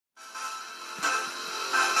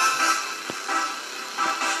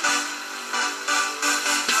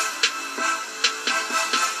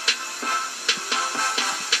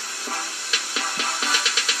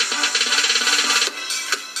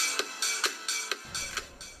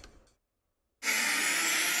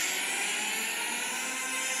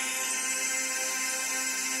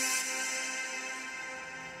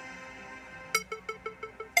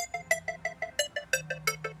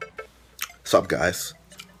What's up, guys?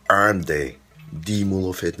 Arm Day,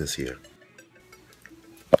 Dmulofitness here.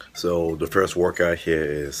 So the first workout here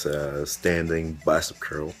is standing bicep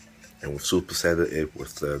curl, and we've supersetted it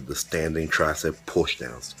with the standing tricep push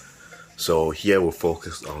downs. So here we're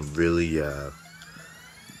focused on really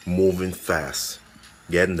moving fast,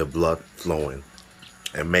 getting the blood flowing,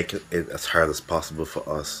 and making it as hard as possible for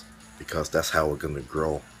us, because that's how we're gonna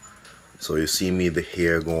grow. So you see me the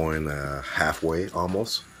hair going halfway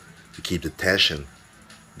almost to keep the tension.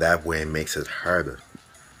 That way it makes it harder.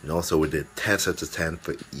 And also we did 10 sets of 10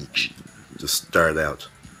 for each to start out.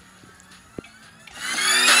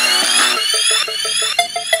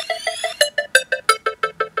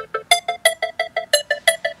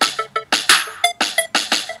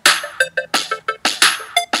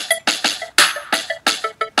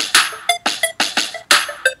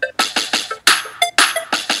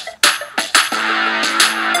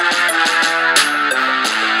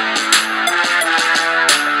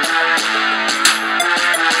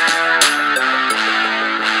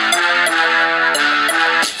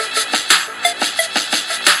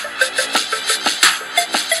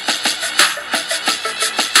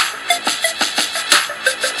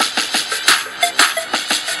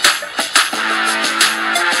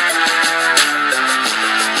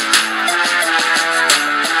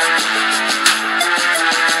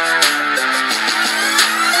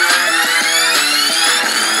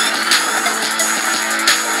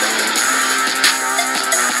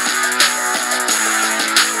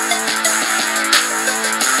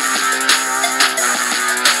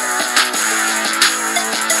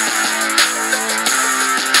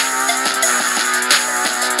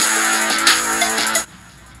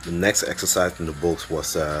 The next exercise in the books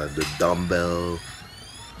was the dumbbell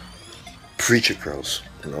preacher curls.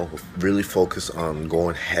 Really focus on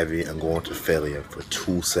going heavy and going to failure for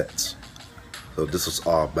 2 sets. So this was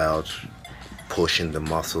all about pushing the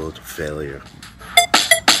muscle to failure.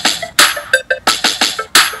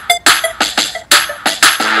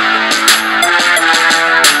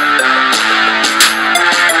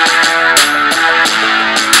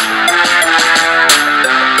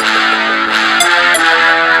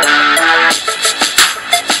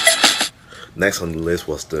 Next on the list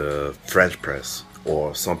was the French press,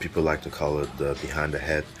 or some people like to call it the behind the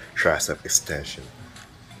head tricep extension.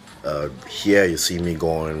 Here you see me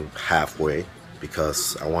going halfway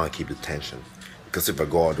because I want to keep the tension. Because if I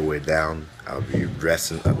go all the way down, I'll be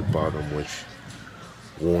resting at the bottom, which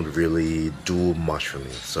won't really do much for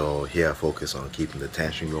me. So here I focus on keeping the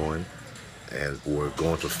tension going, and we're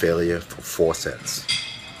going to failure for 4 sets.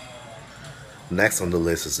 Next on the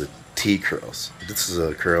list is the T curls. This is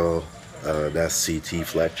a curl that's CT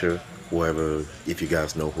Fletcher, whoever, if you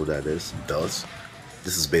guys know who that is, does.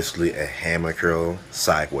 This is basically a hammer curl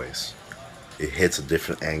sideways. It hits a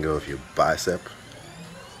different angle of your bicep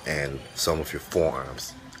and some of your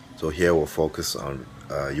forearms. So here we'll focus on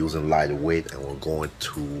using lighter weight, and we're going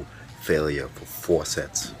to failure for 4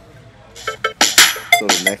 sets. So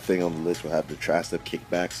the next thing on the list, we'll have the tricep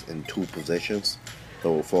kickbacks in 2 positions.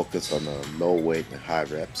 So we'll focus on low weight and high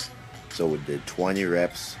reps. So we did 20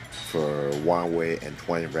 reps for one way and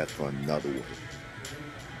 20 reps for another way.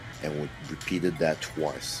 And we repeated that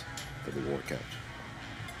twice for the workout.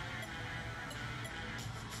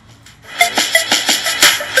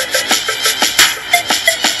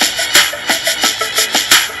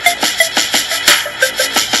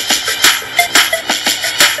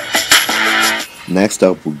 Next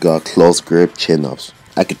up, we got close grip chin-ups.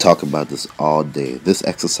 I could talk about this all day. This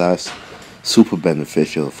exercise, super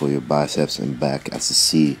beneficial for your biceps and back, as you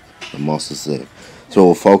see the muscles there. So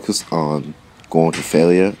we'll focus on going to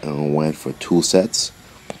failure, and we went for 2 sets.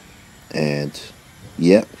 And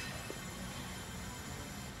yeah.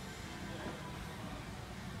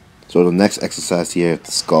 So the next exercise here is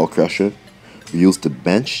the skull crusher. We use the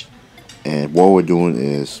bench, and what we're doing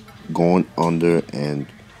is going under and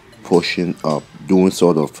pushing up, doing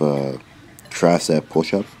sort of tricep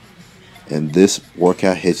push-up. And this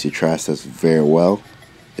workout hits your triceps very well,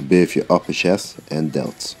 a bit of your upper chest and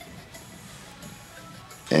delts.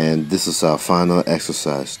 And this is our final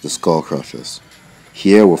exercise, the skull crushers.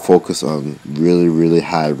 Here we're focused on really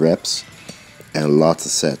high reps and lots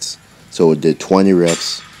of sets. So we did 20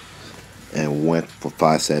 reps and went for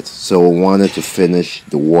 5 sets. So we wanted to finish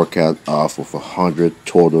the workout off with 100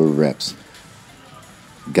 total reps.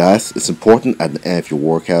 Guys, it's important at the end of your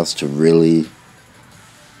workouts to really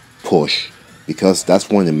push, because that's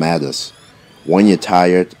when it matters. When you're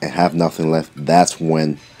tired and have nothing left, that's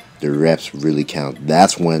when the reps really count.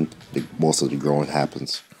 That's when most of the growing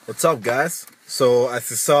happens. What's up, guys? So as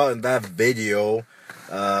you saw in that video,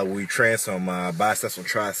 we trained some biceps and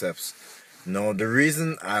triceps, The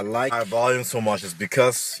reason I like high volume so much is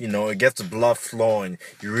because, it gets the blood flowing.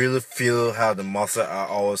 You really feel how the muscles are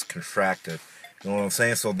always contracted. You know what I'm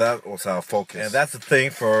saying? So that was our focus. And that's the thing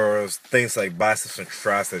for things like biceps and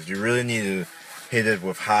triceps. You really need to hit it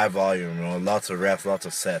with high volume, lots of reps, lots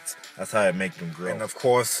of sets. That's how I make them grow. And of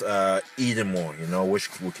course, eating more,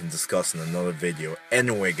 which we can discuss in another video.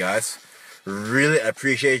 Anyway, guys, really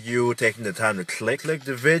appreciate you taking the time to click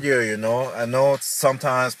the video. I know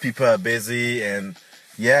sometimes people are busy, and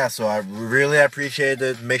yeah, so I really appreciate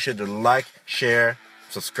it. Make sure to like, share,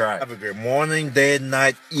 subscribe. Have a great morning, day,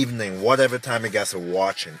 night, evening, whatever time you guys are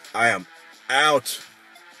watching. I am out.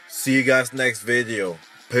 See you guys next video.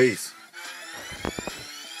 Peace.